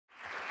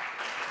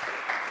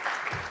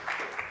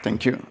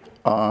Thank you.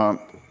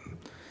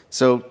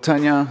 So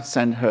Tania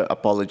sent her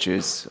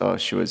apologies.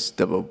 She was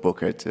double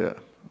booked,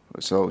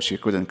 so she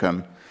couldn't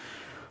come.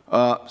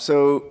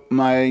 So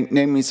my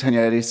name is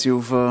Raniere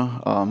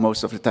Silva.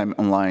 Most of the time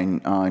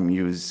online, I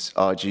use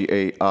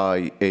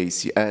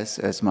RGAIACS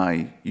as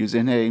my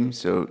username.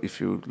 So if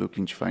you're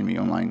looking to find me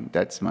online,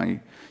 that's my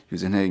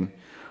username.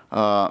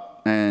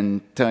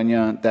 And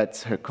Tania,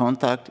 that's her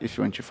contact if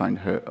you want to find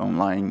her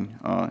online.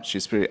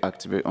 She's pretty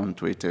active on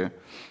Twitter.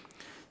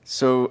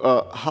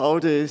 So how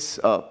this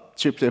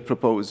Jupyter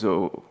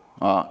proposal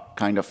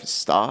kind of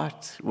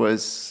start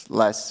was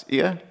last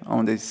year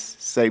on this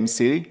same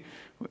city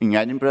in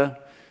Edinburgh.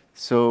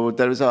 So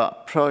there is a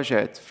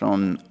project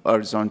from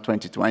Horizon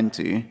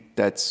 2020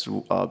 that's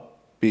a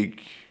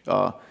big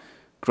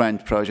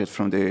grant project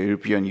from the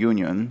European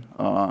Union.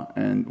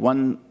 And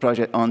one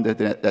project under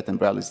that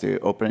umbrella is the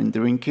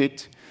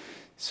OpenDreamKit.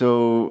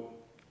 So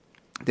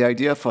the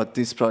idea for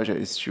this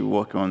project is to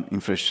work on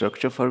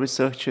infrastructure for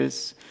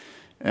researchers.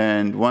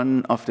 And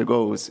one of the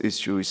goals is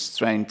to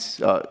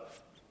strengthen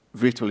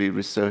virtually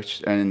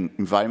research and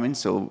environment.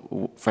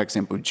 So, for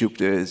example,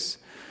 Jupyter's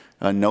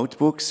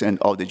notebooks and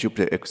all the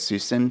Jupyter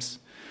ecosystems.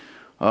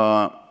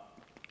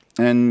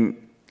 And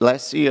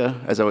last year,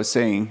 as I was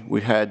saying,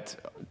 we had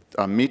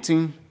a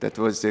meeting that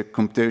was the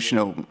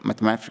computational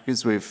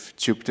mathematics with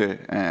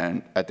Jupyter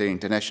and at the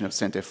International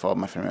Center for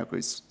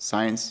Mathematical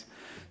Science.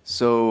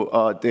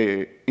 So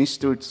the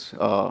institute,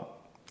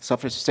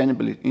 Software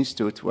Sustainability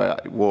Institute, where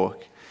I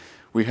work,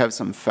 we have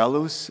some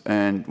fellows,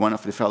 and one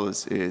of the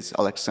fellows is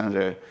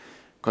Alexander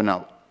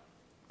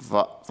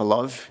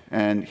Konovalov,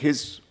 and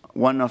he's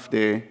one of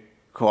the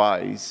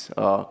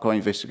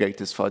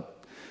co-investigators for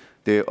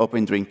the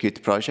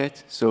OpenDreamKit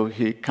project. So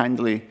he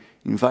kindly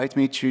invited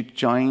me to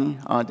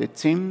join the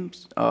team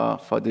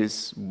for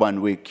this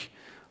 1 week,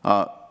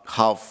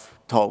 half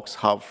talks,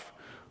 half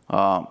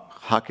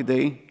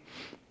hackaday,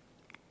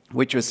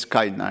 which was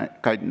kind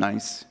of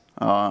nice.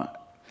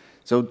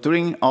 So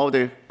during all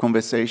the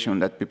conversation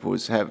that people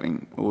was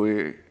having,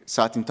 we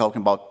started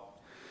talking about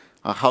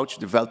how to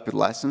develop the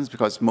lessons,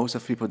 because most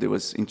of the people, they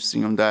was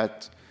interested in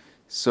that.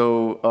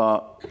 So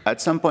at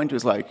some point, it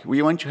was like,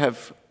 we want to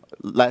have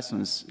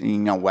lessons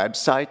in a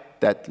website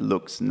that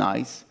looks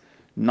nice,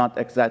 not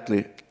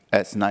exactly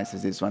as nice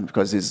as this one,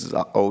 because this is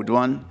an old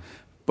one.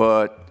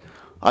 But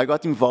I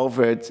got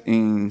involved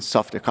in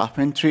Software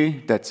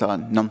Carpentry. That's a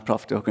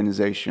non-profit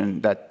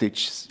organization that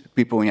teaches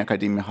people in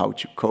academia how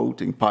to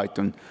code in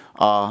Python,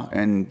 R,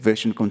 and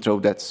version control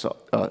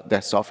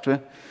their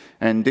software.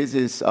 And this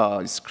is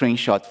a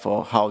screenshot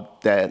for how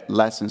their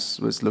lessons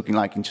was looking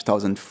like in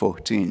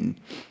 2014.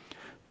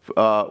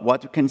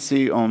 What you can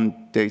see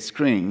on the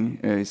screen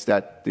is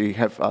that they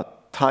have a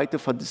title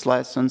for this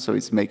lesson, so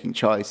it's making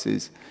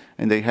choices,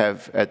 and they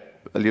have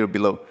at a little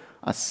below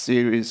a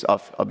series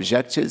of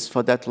objectives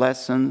for that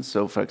lesson.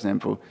 So, for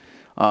example,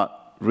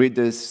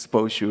 readers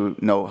supposed to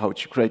know how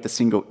to create a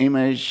single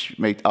image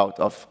made out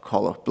of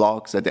color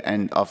blocks at the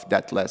end of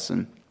that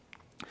lesson.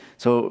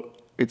 So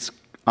it's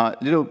a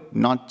little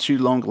not too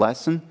long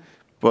lesson,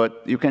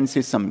 but you can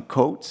see some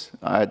codes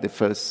at the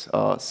first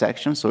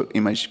section. So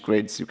image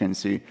grids, you can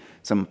see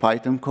some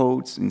Python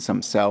codes in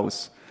some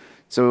cells.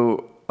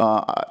 So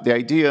the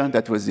idea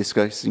that was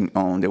discussing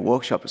on the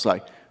workshop is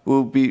like, it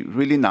would be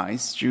really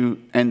nice to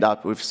end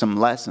up with some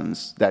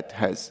lessons that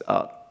has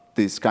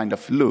this kind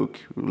of look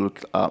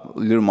a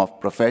little more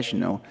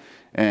professional,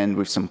 and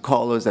with some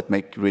colors that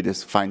make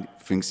readers find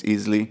things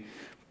easily,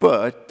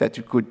 but that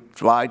you could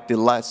write the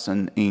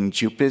lesson in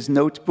Jupyter's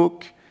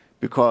Notebook,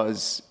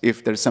 because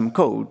if there's some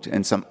code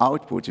and some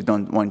output, you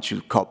don't want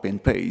to copy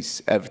and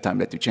paste every time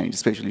that you change,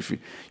 especially if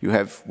you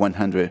have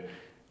 100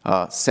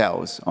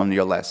 cells on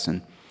your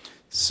lesson.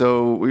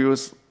 So we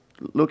was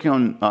looking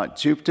on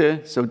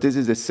Jupyter. So this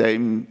is the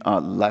same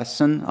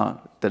lesson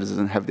that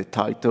doesn't have the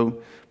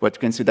title, but you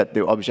can see that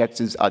the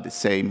objectives are the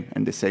same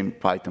and the same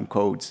Python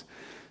codes.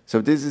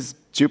 So this is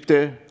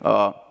Jupyter.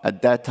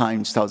 At that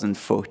time,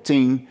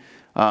 2014,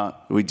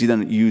 we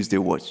didn't use the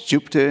word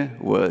Jupyter,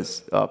 it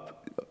was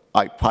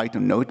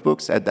Python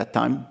notebooks at that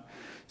time.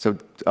 So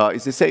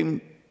it's the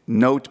same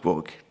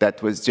notebook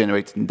that was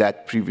generated in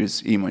that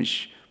previous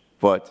image,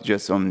 but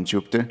just on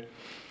Jupyter.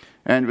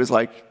 And it was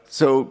like,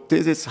 so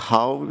this is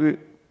how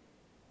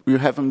we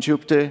have on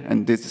Jupyter,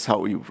 and this is how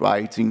we're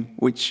writing,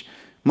 which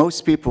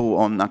most people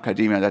on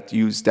academia that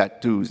use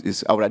that tool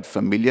is already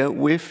familiar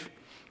with.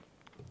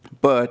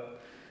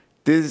 But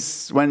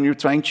this, when you're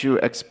trying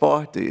to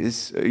export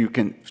this, you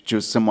can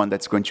choose someone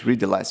that's going to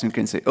read the lesson. You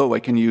can say, oh, I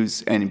can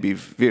use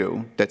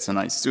NBView. That's a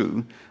nice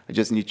tool. I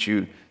just need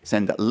to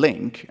send a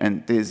link,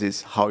 and this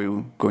is how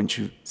you're going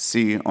to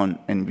see on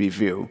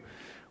NBView,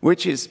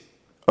 which is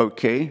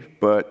okay,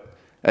 but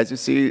as you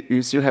see,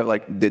 you still have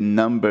like the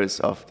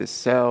numbers of the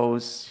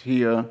cells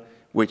here,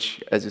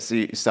 which, as you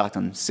see, start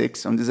on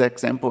 6 on this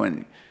example.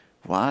 And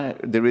why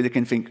the reader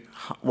can think,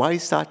 why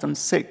start on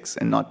 6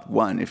 and not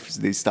 1 if it's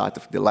the start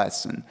of the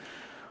lesson?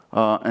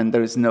 And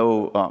there is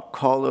no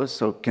color,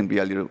 so it can be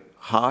a little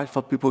hard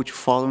for people to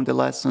follow the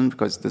lesson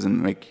because it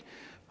doesn't make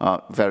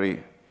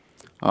very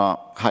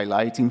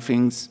highlighting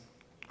things.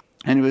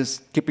 And he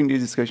was keeping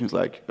these discussions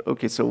like,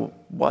 OK, so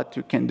what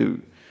you can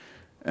do?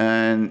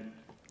 And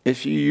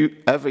if you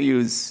ever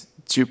use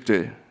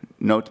Jupyter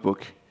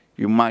Notebook,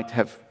 you might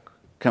have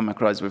come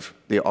across with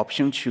the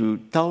option to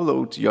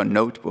download your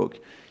notebook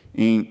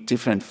in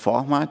different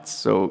formats.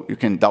 So you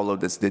can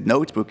download as the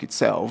notebook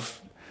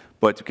itself,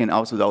 but you can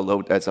also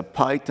download as a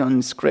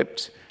Python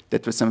script.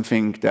 That was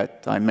something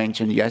that I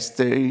mentioned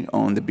yesterday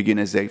on the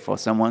beginner's day for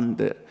someone.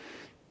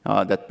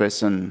 That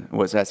person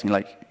was asking,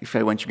 like, if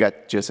I want to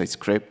get just a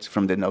script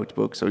from the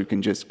notebook, so you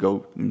can just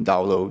go and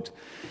download.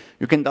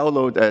 You can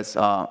download as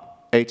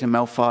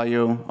HTML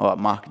file or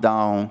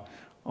Markdown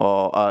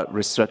or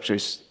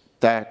restructured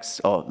text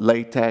or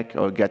LaTeX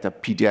or get a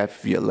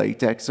PDF via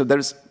LaTeX. So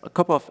there's a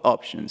couple of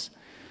options.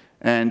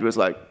 And it was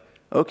like,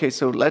 OK,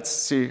 so let's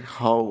see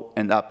how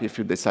end up if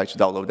you decide to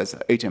download as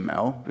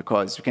HTML,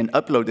 because you can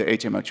upload the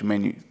HTML to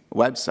many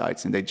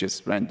websites, and they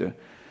just render.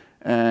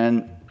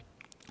 And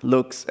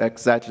looks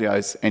exactly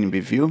as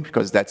NBView,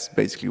 because that's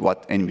basically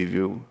what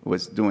NBView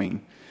was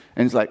doing.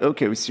 And it's like,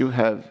 OK, we still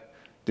have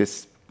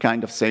this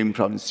kind of same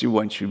problem. Still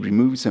want to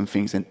remove some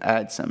things and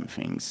add some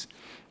things.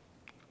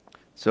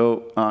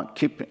 So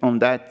keep on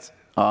that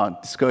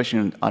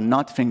discussion,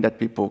 another thing that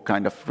people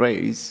kind of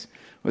raise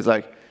was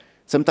like,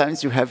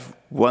 sometimes you have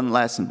one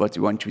lesson, but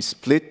you want to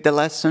split the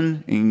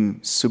lesson in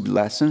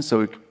sub-lessons.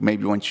 So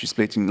maybe you want to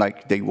split in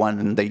like day 1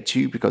 and day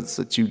 2, because it's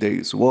a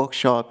 2-day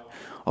workshop,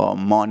 or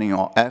morning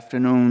or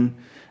afternoon.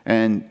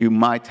 And you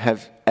might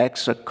have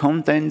extra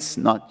contents,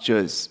 not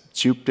just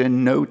Jupyter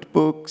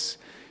notebooks.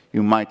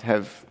 You might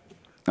have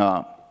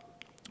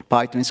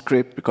Python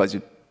script, because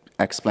you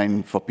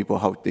explain for people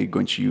how they're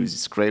going to use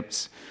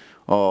scripts.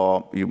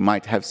 Or you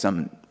might have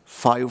some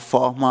file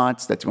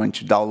formats that you want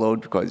to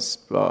download, because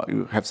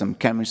you have some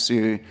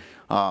chemistry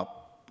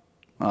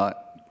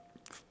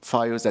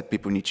files that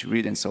people need to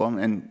read and so on,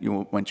 and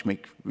you want to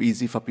make it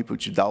easy for people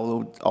to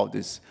download all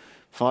these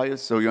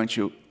files, so you want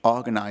to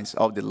organize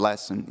all the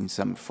lesson in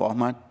some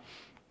format.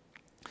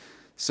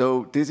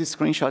 So this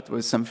screenshot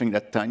was something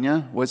that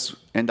Tania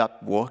ended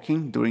up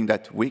working during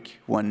that week,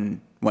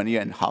 one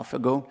year and a half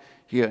ago,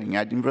 here in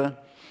Edinburgh.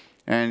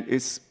 And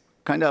it's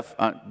kind of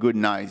a good,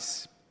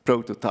 nice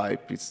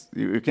prototype.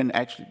 You can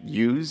actually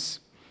use,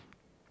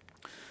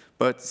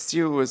 but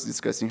still was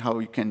discussing how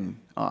you can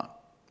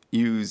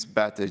use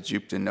better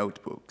Jupyter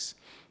notebooks.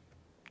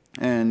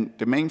 And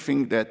the main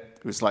thing that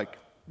was like,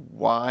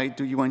 why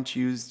do you want to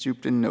use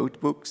Jupyter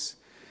notebooks?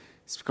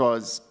 It's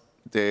because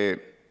the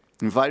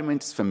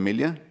environment is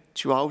familiar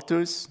to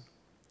authors,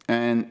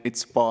 and it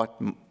supports,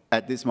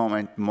 at this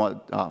moment,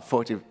 more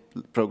 40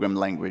 program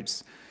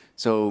languages.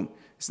 So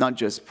it's not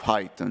just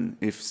Python.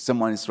 If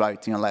someone is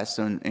writing a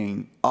lesson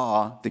in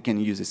R, they can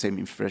use the same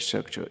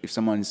infrastructure. If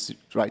someone is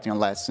writing a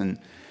lesson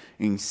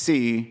in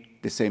C,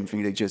 the same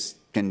thing, they just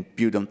can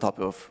build on top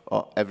of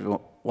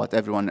what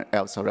everyone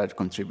else already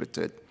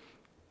contributed.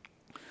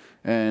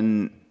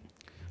 And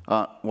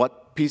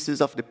what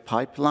pieces of the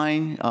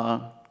pipeline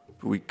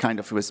we kind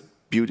of was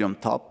building on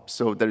top.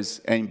 So there's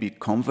NB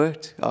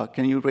convert.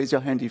 Can you raise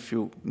your hand if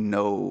you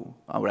know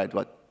already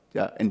what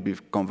NB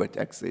convert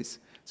X is?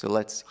 So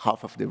let's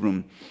half of the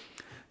room.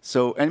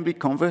 So NB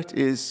convert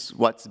is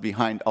what's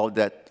behind all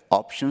that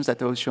options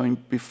that I was showing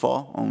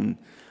before on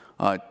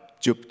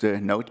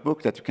Jupyter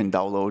Notebook, that you can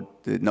download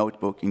the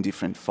notebook in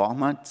different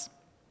formats.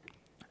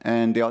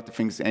 And the other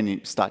things,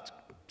 any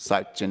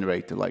site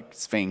generator like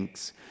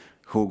Sphinx,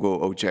 Hugo,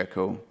 or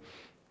Jekyll.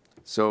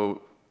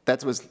 So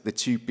that was the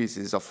 2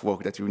 pieces of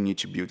work that you need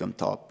to build on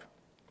top.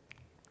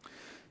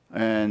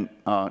 And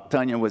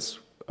Tania was,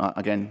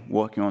 again,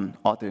 working on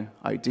other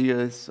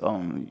ideas,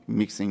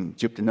 mixing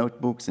Jupyter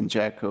Notebooks and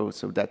Jekyll.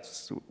 So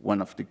that's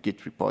one of the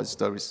Git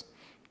repositories.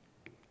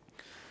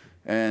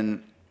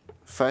 And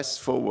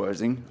fast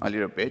forwarding a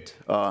little bit,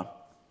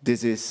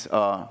 this is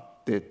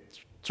the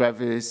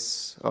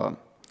Travis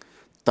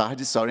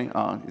Tardy, sorry,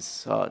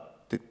 is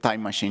the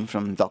time machine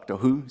from Doctor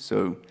Who.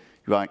 So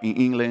you are in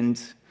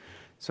England.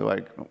 So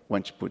I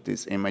want to put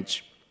this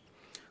image.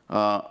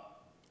 I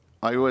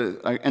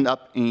ended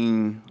up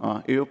in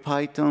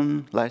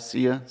EuroPython last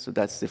year. So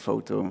that's the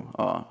photo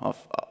of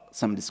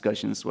some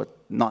discussions,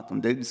 not on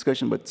the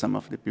discussion, but some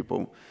of the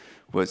people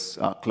was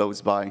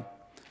close by.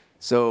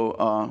 So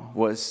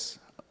was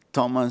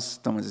Thomas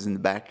is in the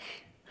back.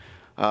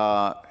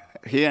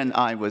 He and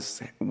I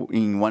was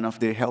in one of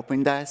the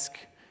helping desk,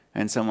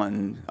 and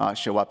someone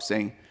showed up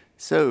saying,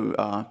 so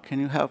can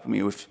you help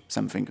me with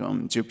something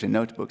on Jupyter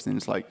Notebooks? And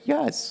it's like,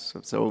 yes.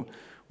 So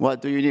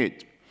what do you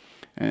need?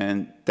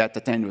 And that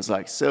attendant was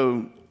like,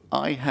 so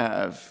I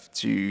have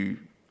to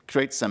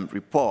create some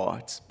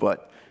reports,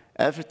 but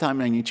every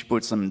time I need to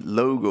put some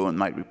logo on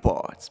my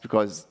reports,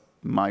 because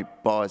my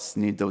boss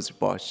needs those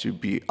reports to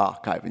be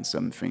archived in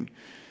something.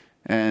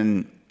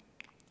 And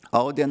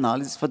all the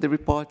analysis for the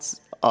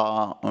reports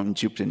are on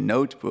Jupyter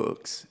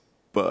Notebooks,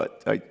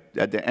 but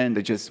at the end,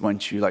 I just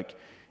want to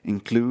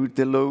include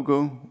the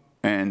logo,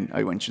 and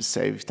I want to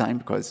save time,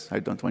 because I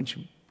don't want to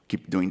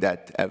keep doing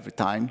that every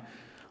time.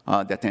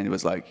 The attendant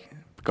was like,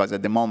 because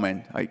at the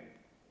moment,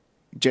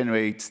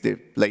 generates the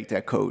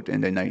later code,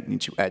 and then I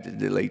need to edit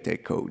the later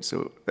code.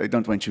 So I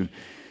don't want to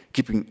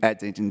keep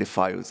editing the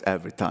files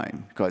every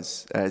time,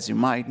 because as you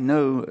might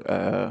know,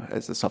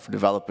 as a software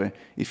developer,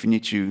 if you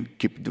need to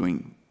keep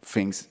doing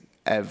things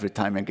every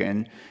time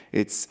again,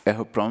 it's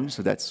error-prone,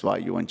 so that's why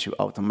you want to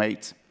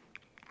automate.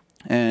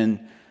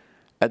 And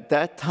at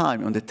that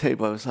time on the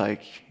table, I was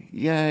like,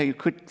 yeah, you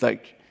could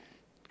like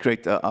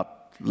create a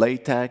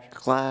LaTeX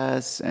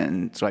class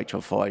and try to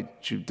avoid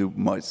to do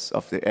most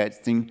of the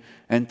editing.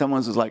 And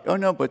Thomas was like, oh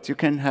no, but you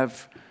can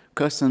have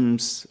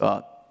customs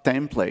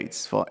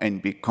templates for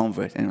NB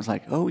convert. And I was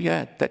like, oh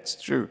yeah, that's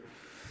true.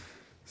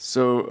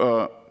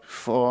 So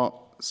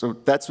so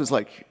that was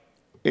like,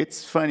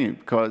 it's funny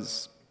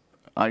because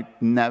I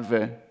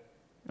never,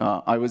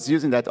 I was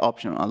using that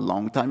option a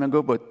long time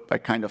ago, but I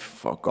kind of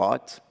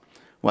forgot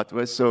what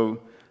was. So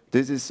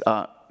this is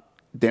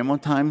demo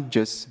time,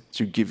 just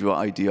to give you an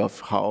idea of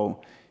how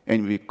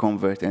NV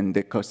convert and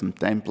the custom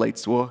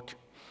templates work.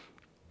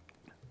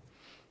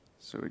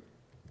 So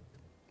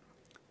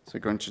we're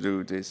going to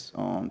do this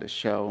on the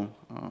shell.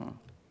 I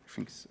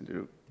think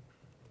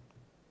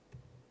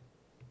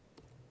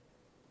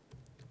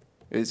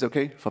it's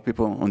okay for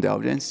people on the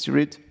audience to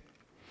read.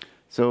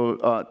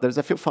 So there's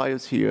a few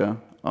files here.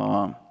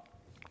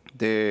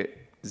 The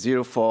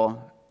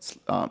 04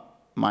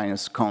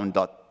 minus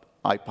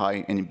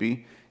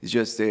con.ipynb is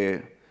just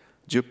the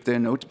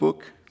Jupyter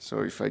Notebook.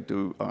 So if I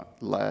do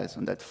less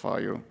on that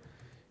file,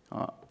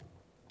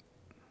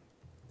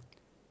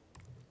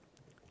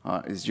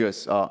 it's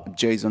just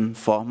JSON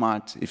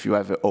format. If you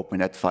ever open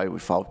that file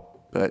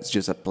without, it's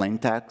just a plain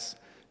text.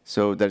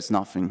 So there's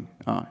nothing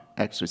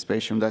extra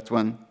special on that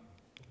one.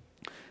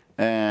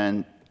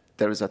 And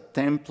there is a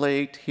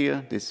template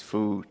here, this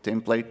full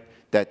template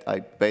that I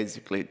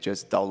basically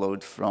just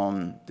download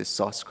from the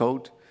source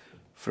code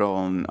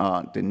from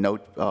the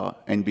node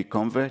NB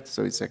convert.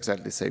 So it's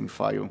exactly the same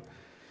file.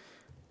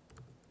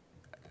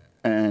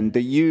 And they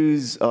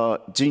use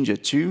Ginger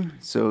too.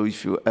 So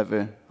if you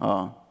ever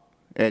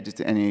edit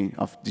any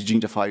of the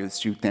Ginger files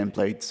to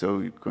template, so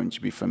you're going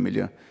to be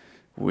familiar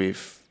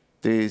with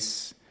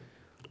this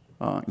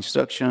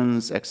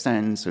instructions,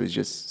 extend. So it's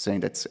just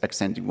saying that's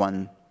extending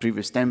one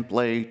previous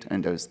template,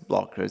 and there's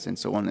blockers and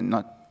so on. And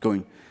not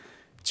going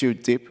too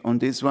deep on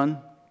this one,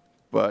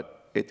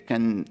 but it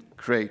can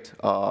create,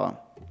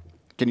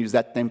 can use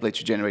that template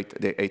to generate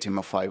the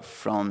HTML file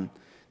from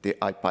the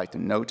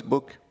IPython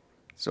notebook.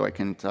 So I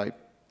can type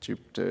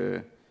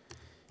Jupyter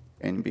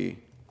NB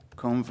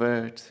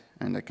convert,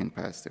 and I can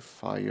pass the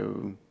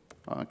file.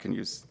 I can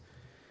use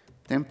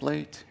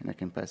template, and I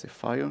can pass a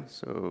file.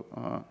 So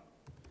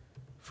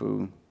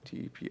full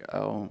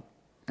TPL,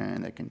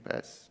 and I can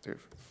pass the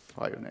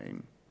file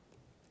name.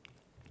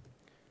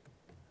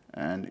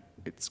 And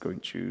it's going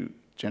to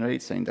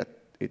generate saying that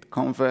it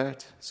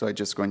convert. So I'm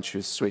just going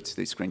to switch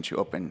the screen to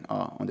open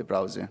on the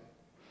browser.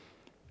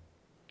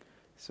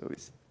 So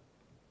it's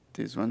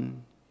this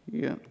one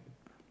here.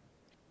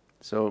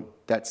 So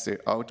that's the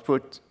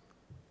output.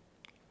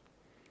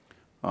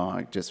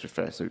 I just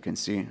refresh so you can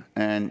see.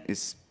 And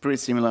it's pretty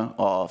similar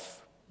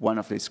of one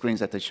of the screens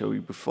that I showed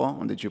you before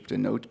on the Jupyter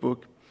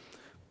Notebook.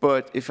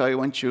 But if I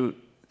want to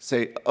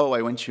say, oh,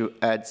 I want to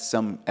add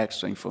some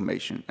extra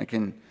information, I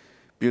can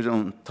build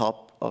on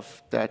top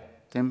of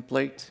that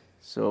template.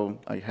 So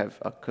I have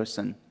a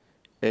custom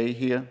A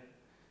here,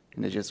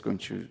 and I'm just going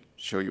to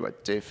show you a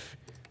diff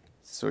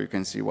so you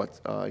can see what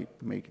I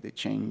make the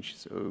change.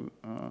 So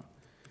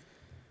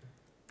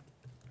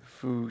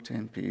full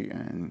TNP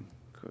and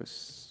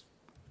custom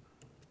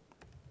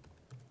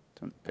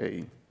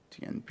A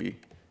TNP.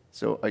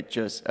 So I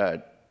just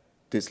add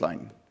this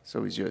line.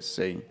 So it's just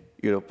saying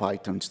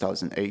EuroPython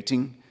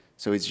 2018.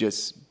 So it's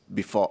just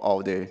before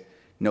all the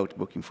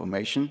notebook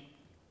information.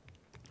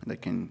 And I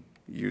can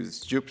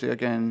use Jupyter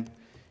again,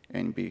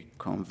 NB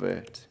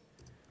convert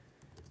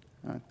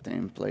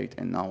template.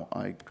 And now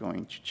I'm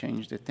going to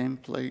change the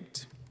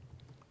template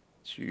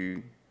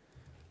to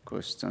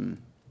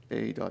custom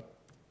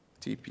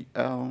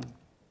A.tpl.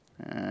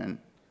 And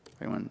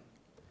I want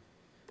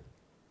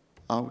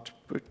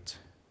output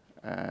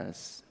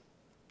as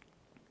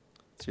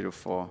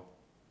 04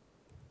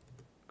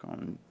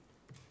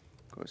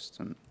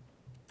 custom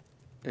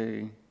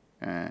A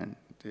and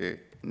the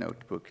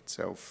notebook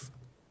itself.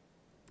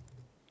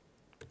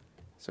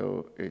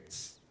 So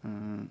it's,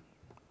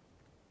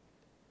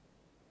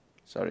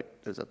 sorry,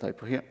 there's a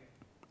typo here.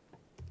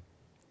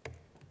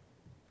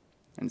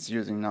 And it's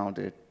using now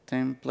the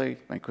template,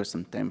 my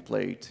custom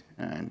template,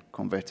 and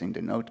converting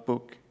the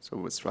notebook.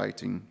 So it's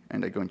writing,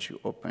 and I'm going to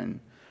open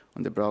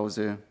on the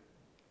browser.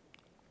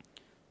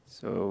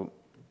 So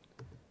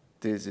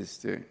this is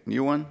the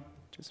new one,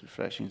 just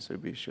refreshing, so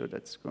be sure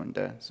that's going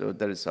there. So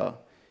there is a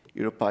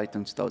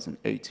EuroPython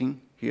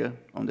 2018 here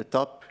on the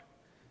top.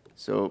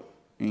 So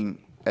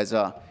as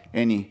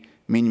any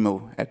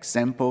minimal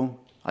example,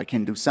 I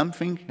can do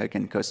something. I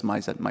can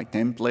customize my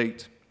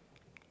template.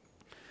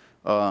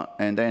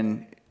 And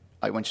then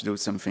I want to do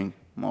something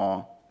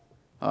more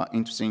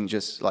interesting,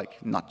 just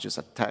like not just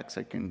a text.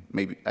 I can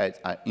maybe add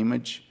an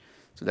image.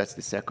 So that's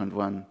the second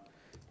one.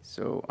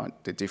 So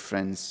the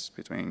difference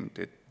between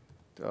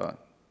the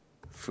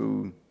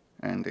full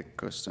and the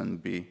custom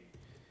B.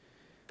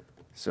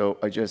 So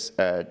I just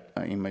add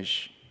an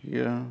image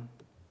here.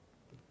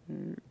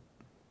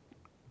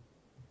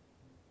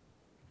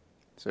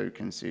 So you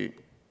can see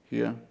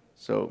here.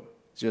 So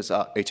just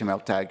a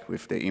HTML tag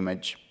with the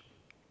image.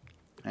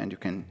 And you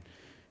can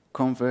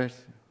convert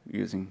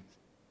using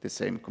the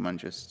same command,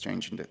 just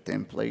changing the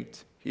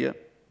template here.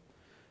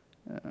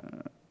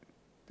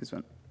 This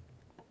one.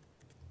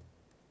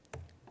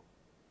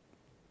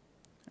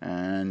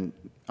 And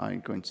I'm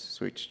going to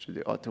switch to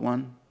the other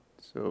one.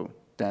 So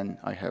then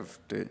I have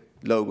the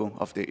logo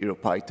of the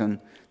EuroPython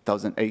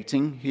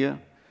 2018 here.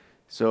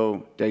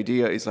 So the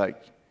idea is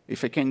like,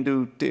 if I can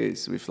do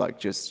this with like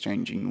just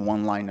changing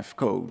one line of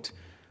code,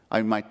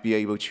 I might be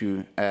able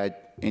to add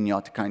any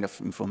other kind of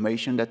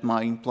information that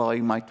my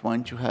employee might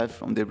want to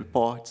have on the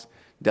report,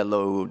 the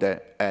logo,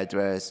 the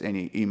address,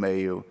 any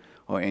email,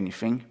 or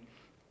anything.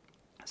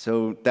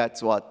 So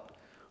that's what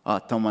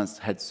Thomas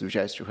had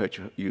suggested her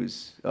to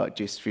use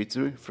this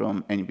feature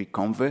from NB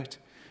Convert.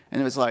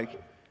 And it was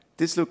like,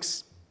 this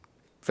looks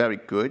very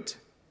good,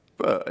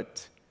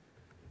 but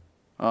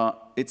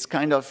it's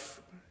kind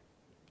of,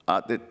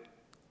 the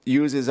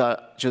users are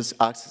just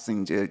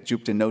accessing the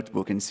Jupyter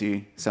Notebook and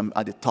see some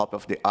at the top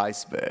of the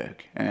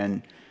iceberg.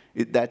 And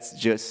that's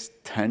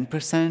just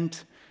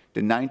 10%.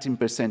 The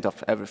 19%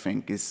 of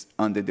everything is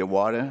under the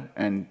water,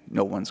 and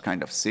no one's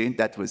kind of seeing.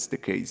 That was the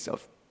case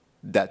of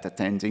that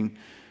attending.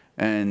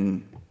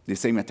 And the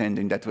same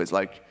attending that was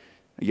like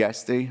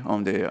yesterday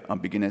on the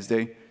beginner's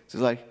day. So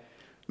it's like,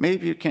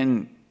 maybe you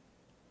can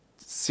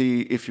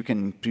see if you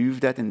can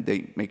improve that and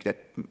they make that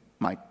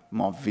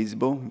more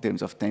visible in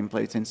terms of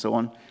templates and so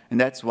on. And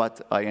that's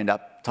what I end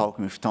up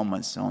talking with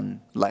Thomas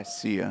on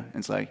last year.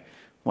 It's like,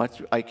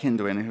 what I can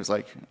do. And he was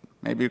like,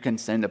 maybe you can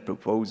send a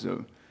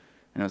proposal.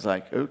 And I was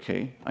like,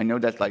 OK. I know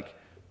that like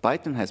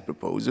Python has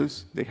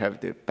proposals. They have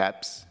the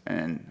PEPs.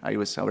 And I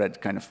was already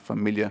kind of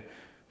familiar.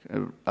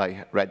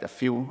 I read a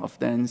few of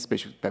them,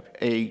 especially PEP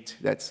 8.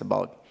 That's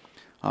about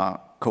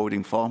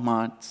coding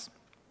formats.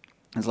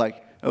 It's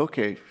like,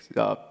 OK.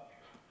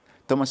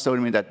 Thomas told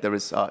me that there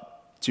is a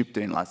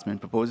Jupyter Enhancement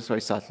Proposals, so I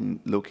started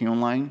looking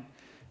online.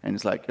 And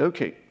it's like,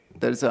 OK,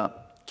 there's a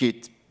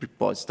Git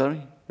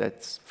repository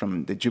that's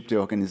from the Jupyter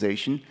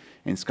organization,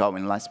 and it's called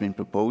Enhancement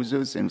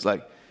Proposals. And it's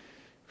like,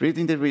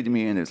 reading the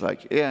README, and it's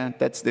like, yeah,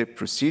 that's the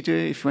procedure.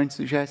 If you want to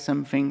suggest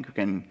something, you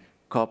can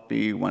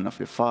copy one of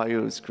the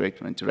files,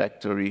 create one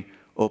directory,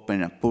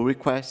 open a pull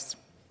request.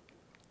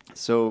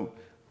 So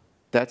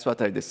that's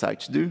what I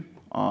decided to do.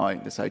 I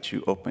decided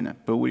to open a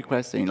pull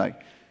request, saying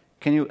like,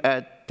 can you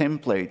add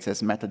templates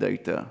as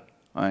metadata?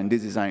 And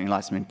this is an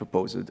enhancement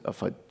proposal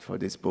for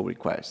this pull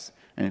request.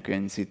 And you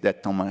can see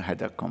that Thomas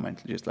had a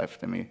comment just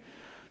left to me.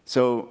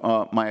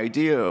 So my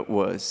idea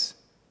was,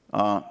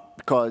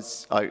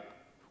 because I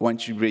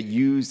want to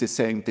reuse the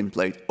same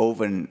template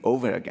over and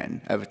over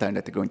again, every time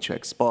that they're going to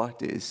export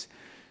this,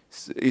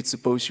 it's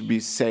supposed to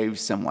be saved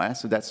somewhere.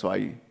 So that's why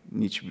it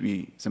needs to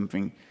be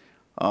something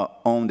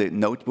on the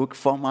notebook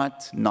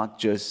format, not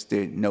just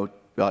the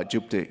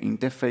Jupyter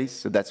interface.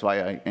 So that's why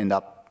I end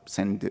up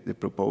sending the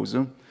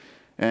proposal.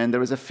 And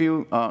there was a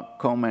few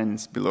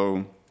comments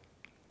below,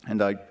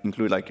 and I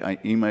include like an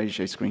image,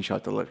 a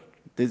screenshot. Like,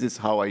 this is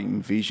how I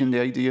envision the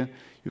idea.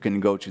 You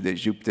can go to the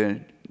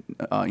Jupyter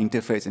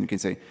interface, and you can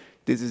say,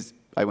 this is,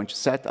 I want to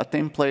set a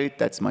template.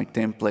 That's my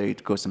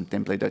template, custom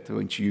template that I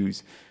want to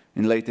use.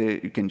 And later,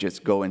 you can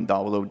just go and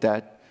download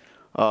that.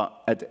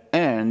 At the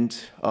end,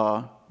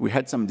 we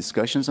had some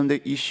discussions on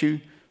the issue,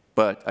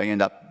 but I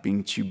ended up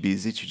being too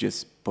busy to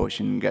just push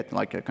and get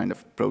like a kind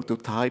of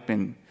prototype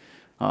and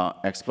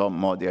explore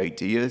more the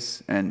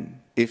ideas.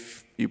 And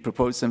if you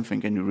propose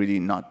something and you're really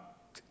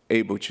not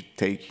able to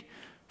take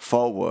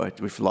forward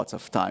with lots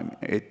of time,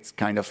 it's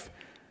kind of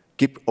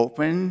keep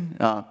open.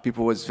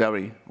 People was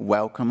very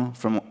welcome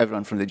from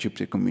everyone from the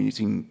Jupyter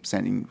community,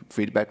 sending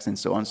feedbacks and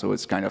so on. So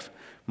it's kind of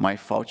my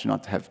fault to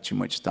not have too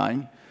much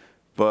time.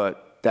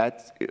 But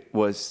that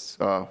was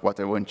what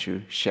I want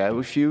to share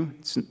with you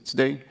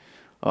today.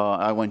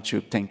 I want to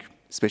thank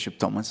especially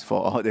Thomas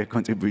for all their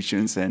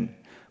contributions and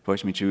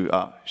push me to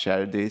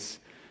share this.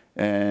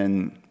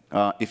 And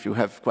if you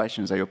have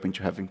questions, I'm open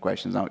to having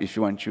questions now. If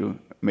you want to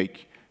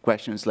make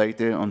questions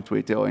later on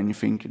Twitter or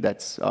anything,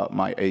 that's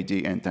my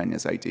ID and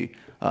Tania's ID.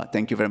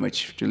 Thank you very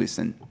much to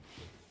listen.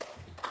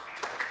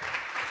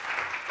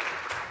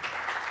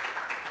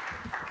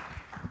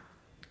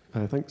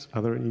 Thanks.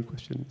 Are there any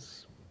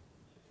questions?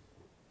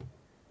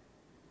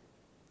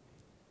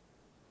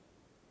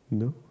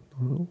 No?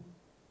 No?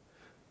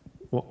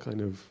 What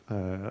kind of,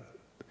 you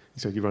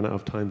said you ran out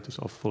of time to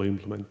sort of fully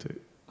implement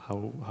it.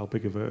 How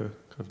big of a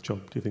kind of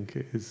job do you think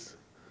it is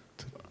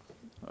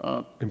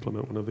to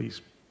implement one of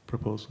these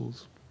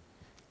proposals,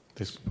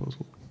 this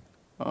proposal?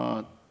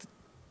 The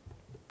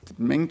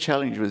main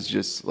challenge was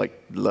just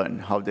like learn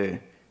how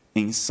the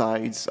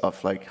insides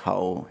of like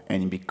how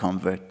NB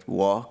Convert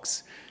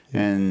works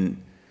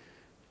and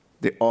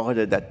the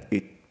order that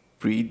it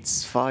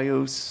reads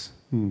files.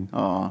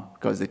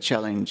 because the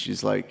challenge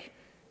is like,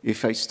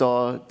 if I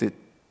store the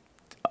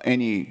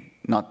name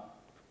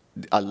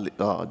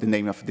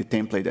of the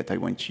template that I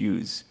want to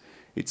use,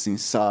 it's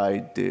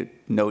inside the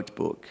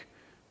notebook.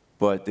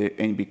 But the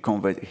NB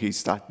convert, he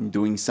started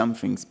doing some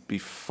things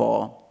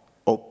before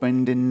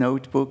open the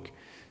notebook.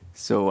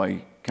 So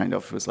I kind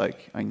of was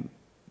like, I'm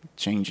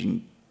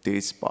changing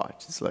this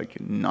part. It's like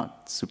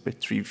not super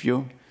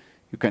trivial.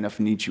 You kind of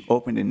need to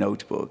open the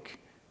notebook.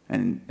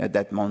 And at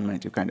that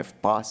moment, you kind of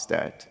pass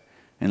that.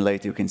 And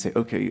later you can say,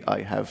 OK,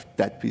 I have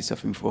that piece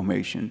of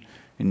information.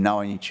 And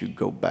now I need to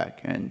go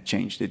back and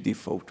change the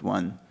default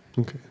one.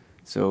 Okay.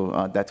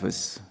 So that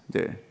was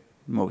the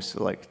most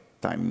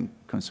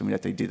time-consuming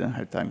that I didn't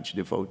have time to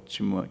devote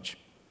too much.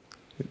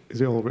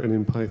 Is it all written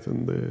in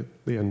Python, the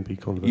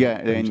NB convert?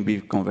 Yeah, the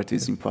NB convert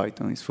is in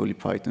Python. It's fully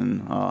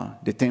Python.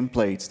 The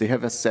templates, they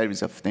have a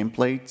series of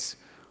templates,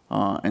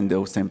 and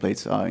those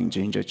templates are in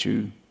Jinja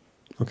too.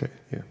 OK,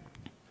 yeah.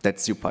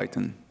 That's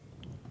Python.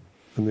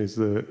 And there's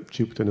the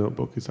Jupyter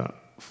Notebook. Is that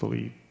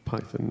fully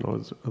Python,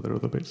 or are there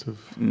other bits of...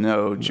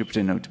 No,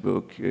 Jupyter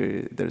Notebook,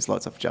 there's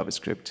lots of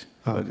JavaScript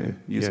for the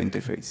user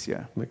interface,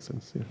 yeah. Makes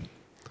sense, yeah.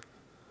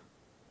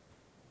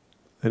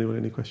 Anyone,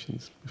 any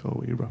questions before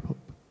we wrap up?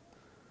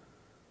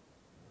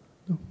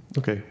 No?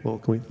 OK, well,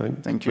 can we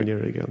thank you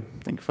Raniere again?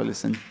 Thank you for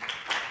listening.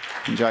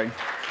 Enjoy.